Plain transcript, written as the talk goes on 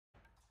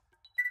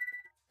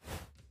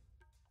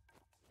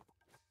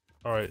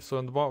Alright, so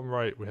in the bottom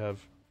right we have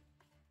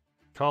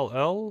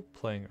Khal-El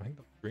playing, I think,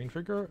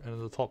 Greenfinger, and in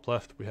the top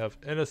left we have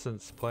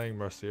Innocence playing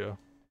Mercia.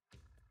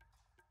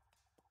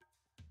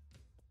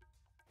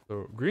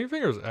 So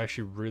Greenfinger is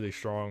actually really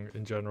strong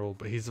in general,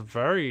 but he's a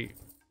very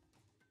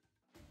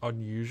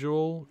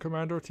unusual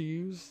commander to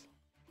use.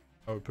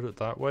 I would put it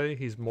that way.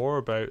 He's more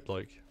about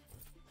like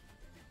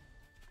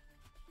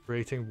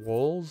creating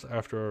walls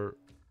after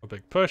a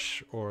big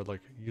push, or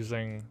like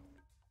using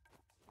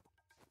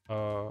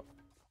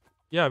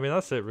yeah, I mean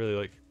that's it really,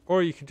 like,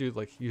 or you could do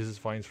like uses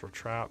vines for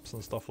traps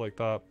and stuff like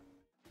that.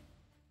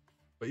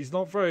 But he's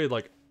not very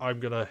like, I'm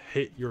gonna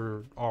hit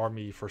your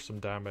army for some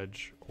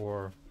damage,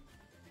 or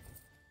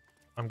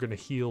I'm gonna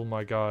heal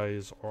my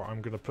guys, or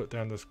I'm gonna put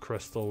down this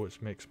crystal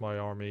which makes my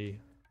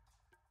army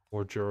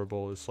more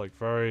durable. It's like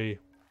very,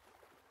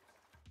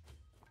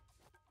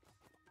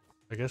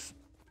 I guess,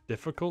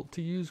 difficult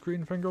to use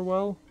Greenfinger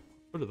well.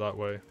 Put it that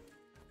way.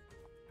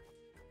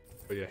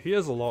 But yeah, he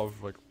has a lot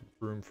of like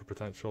room for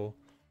potential.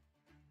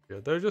 Yeah,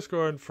 they're just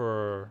going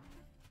for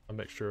a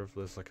mixture of,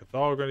 there's like a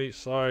dog on each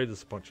side,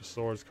 there's a bunch of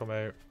swords come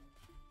out.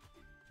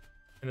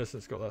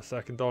 Innocence got that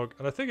second dog,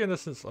 and I think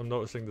Innocence, I'm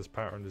noticing this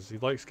pattern, is he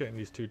likes getting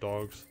these two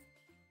dogs.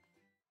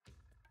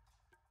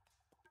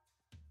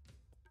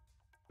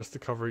 Just to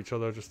cover each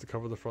other, just to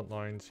cover the front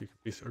lines. You can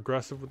be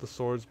aggressive with the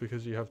swords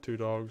because you have two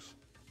dogs.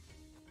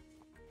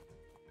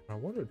 I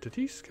wonder, did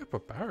he skip a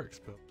barracks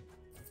build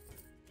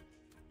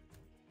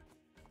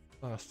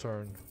last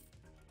turn?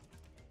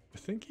 I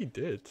think he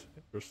did.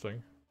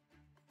 Interesting.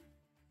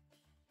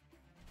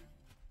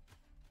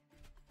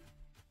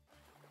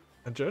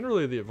 And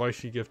generally the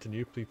advice you give to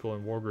new people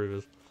in Wargroove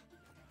is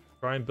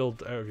try and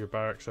build out of your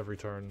barracks every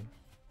turn.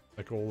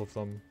 Like all of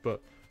them.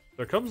 But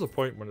there comes a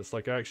point when it's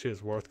like, actually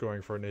it's worth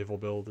going for a naval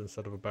build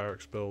instead of a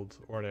barracks build,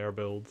 or an air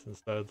build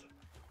instead.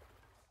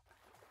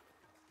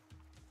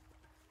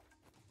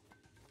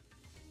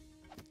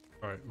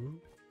 Alright,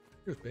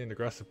 he was being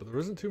aggressive, but there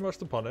isn't too much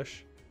to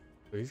punish.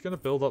 So he's going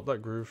to build up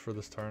that groove for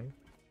this turn.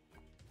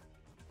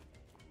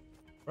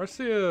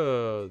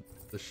 Mercia,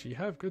 does she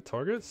have good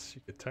targets?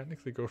 You could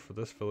technically go for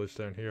this village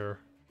down here.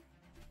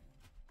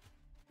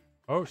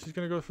 Oh, she's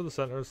going to go for the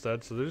center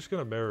instead, so they're just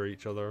going to mirror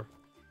each other.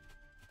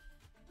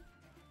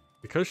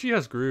 Because she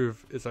has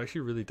groove, it's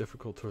actually really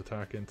difficult to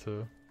attack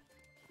into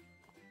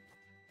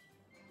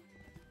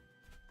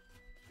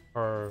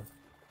her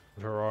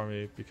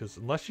army, because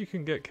unless you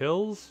can get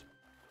kills,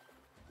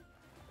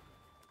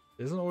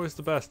 it isn't always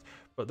the best.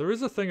 But there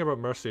is a thing about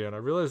Mercia, and I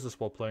realized this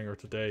while playing her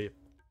today,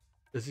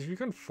 is if you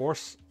can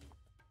force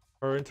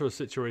her into a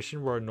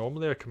situation where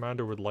normally a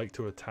commander would like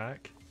to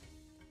attack,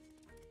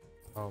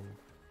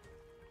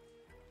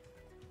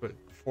 but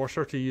force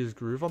her to use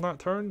groove on that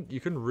turn, you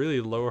can really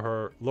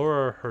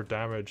lower her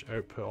damage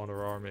output on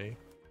her army.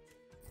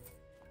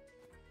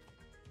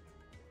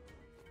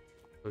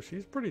 So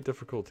she's pretty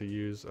difficult to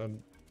use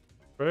and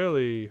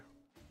fairly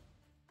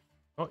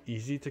not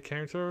easy to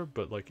counter,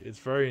 but like it's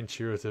very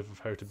intuitive of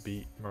how to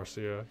beat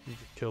Mercia. You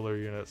just kill her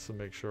units and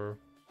make sure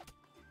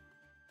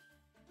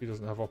she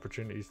doesn't have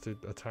opportunities to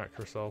attack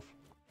herself.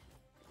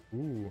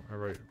 Ooh,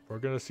 alright, we're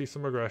gonna see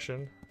some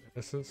aggression.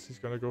 Innocence, he's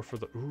gonna go for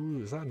the,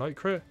 ooh, is that a night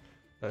crit?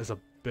 That is a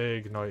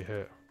big night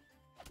hit.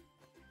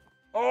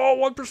 Oh,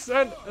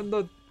 1%! And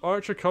the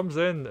archer comes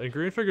in, and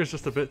Greenfinger's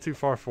just a bit too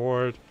far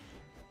forward.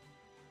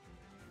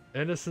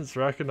 Innocence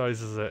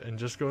recognizes it and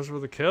just goes for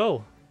the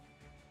kill.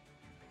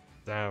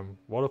 Damn,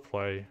 what a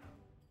play.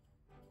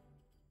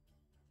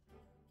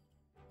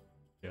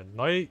 Yeah,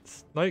 night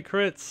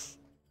crits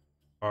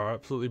are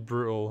absolutely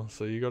brutal,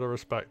 so you gotta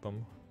respect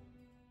them.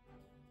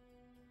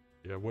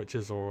 Yeah,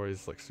 witches are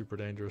always like super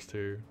dangerous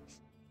too.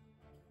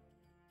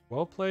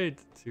 Well played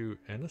to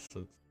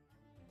Innocence.